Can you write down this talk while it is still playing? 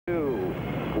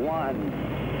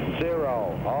1,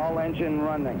 0. All engine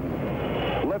running.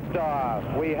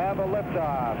 Liftoff. We have a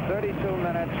liftoff. 32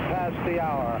 minutes past the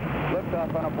hour.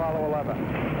 Liftoff on Apollo 11.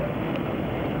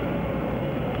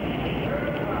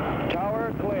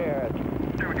 Tower cleared.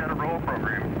 We got a roll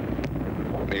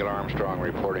program. Neil Armstrong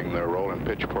reporting the roll and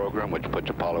pitch program, which puts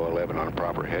Apollo 11 on a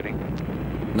proper heading.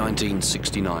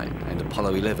 1969, and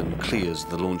Apollo 11 clears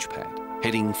the launch pad,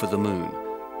 heading for the moon.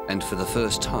 And for the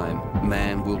first time,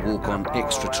 man will walk on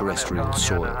extraterrestrial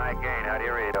soil. High gain. How do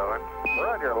you read, over?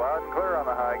 Roger, loud and clear on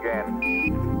the high gain.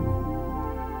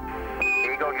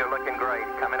 Eagle, you're looking great.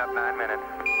 Coming up 9 minutes.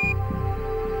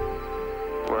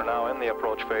 We're now in the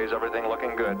approach phase. Everything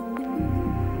looking good.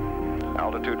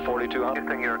 Altitude 4,200.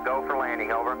 Houston, you're a go for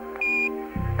landing, over.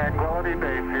 Tranquility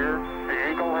Base here.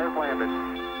 The Eagle has landed.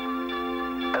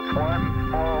 That's one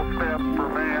small step for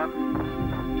man,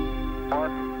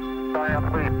 one giant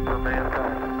leap for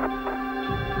mankind.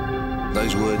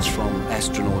 Those words from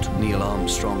astronaut Neil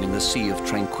Armstrong in the Sea of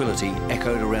Tranquility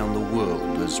echoed around the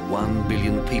world as 1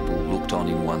 billion people looked on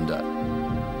in wonder.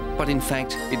 But in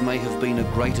fact, it may have been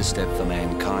a greater step for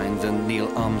mankind than Neil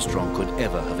Armstrong could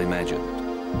ever have imagined.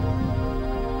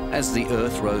 As the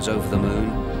Earth rose over the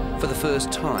moon, for the first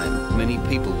time, many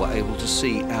people were able to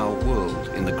see our world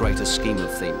in the greater scheme of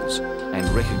things and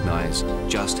recognize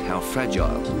just how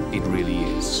fragile it really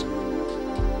is.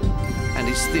 And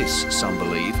it's this, some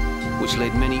believe, which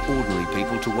led many ordinary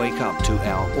people to wake up to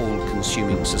our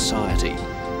all-consuming society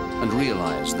and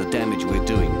realize the damage we're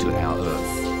doing to our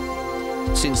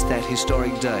Earth. Since that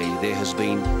historic day, there has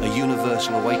been a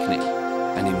universal awakening.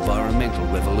 An environmental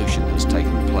revolution has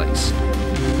taken place.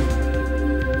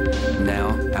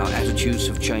 Now, our attitudes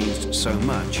have changed so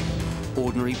much.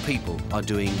 Ordinary people are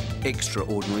doing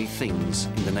extraordinary things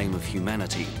in the name of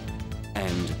humanity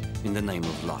and in the name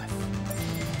of life.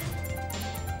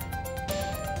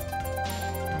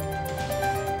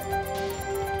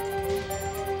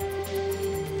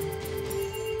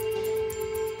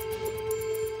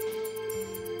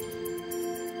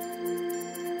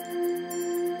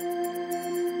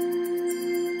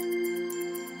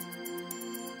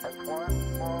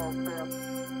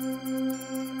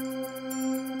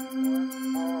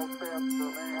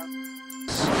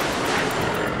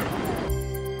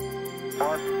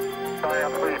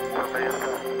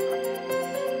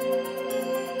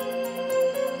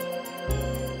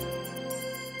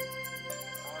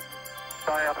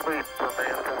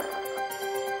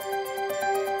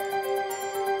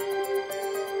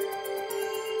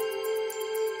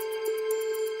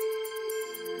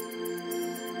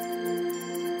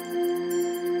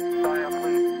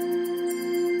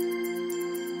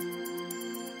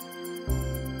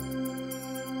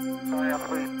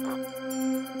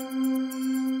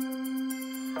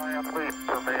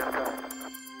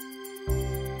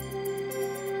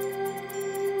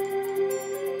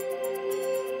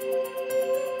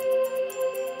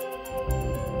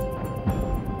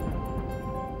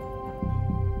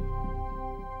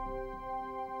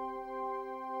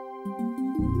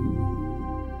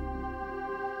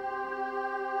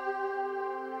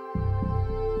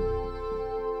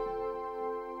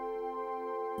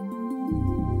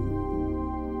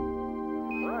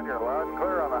 Roger, loud and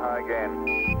clear on the high gain.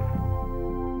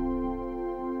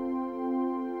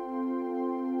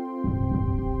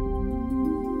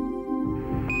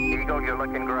 Eagle, you're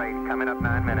looking great. Coming up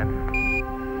 9 minutes.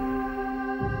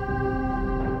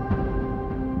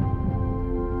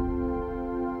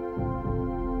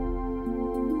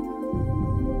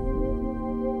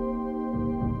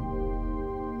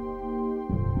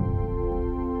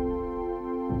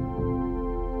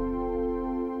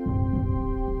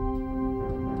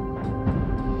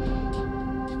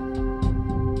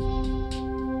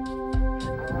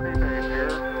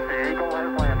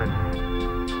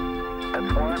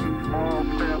 One small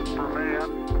step for man,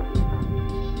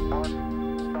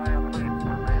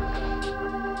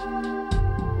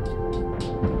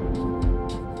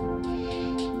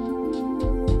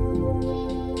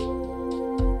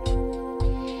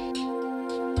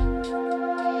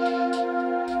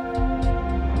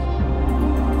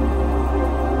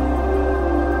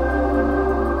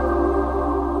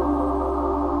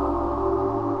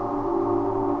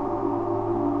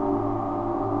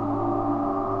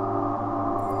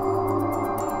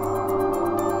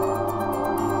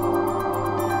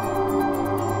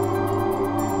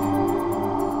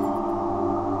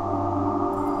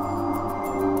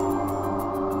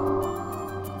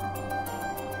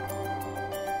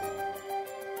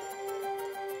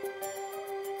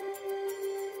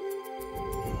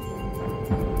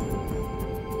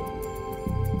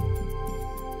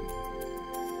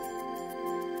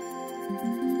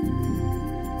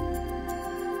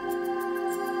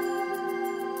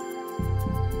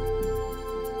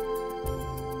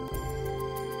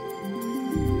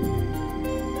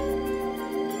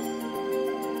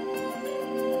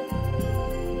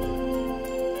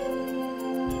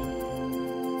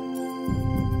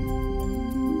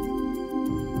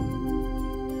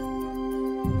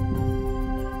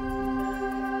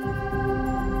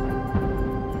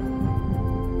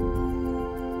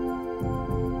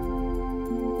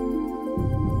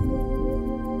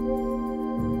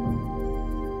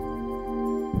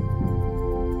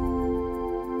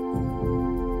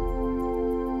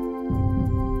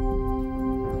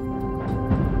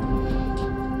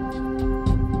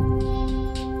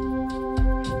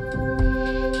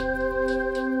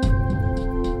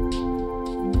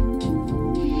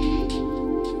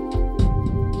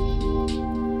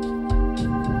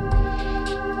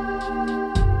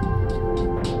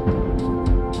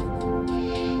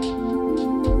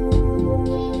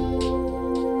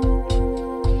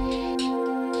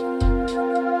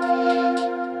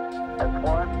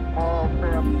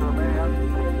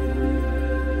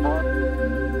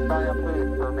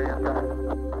 be in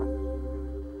touch.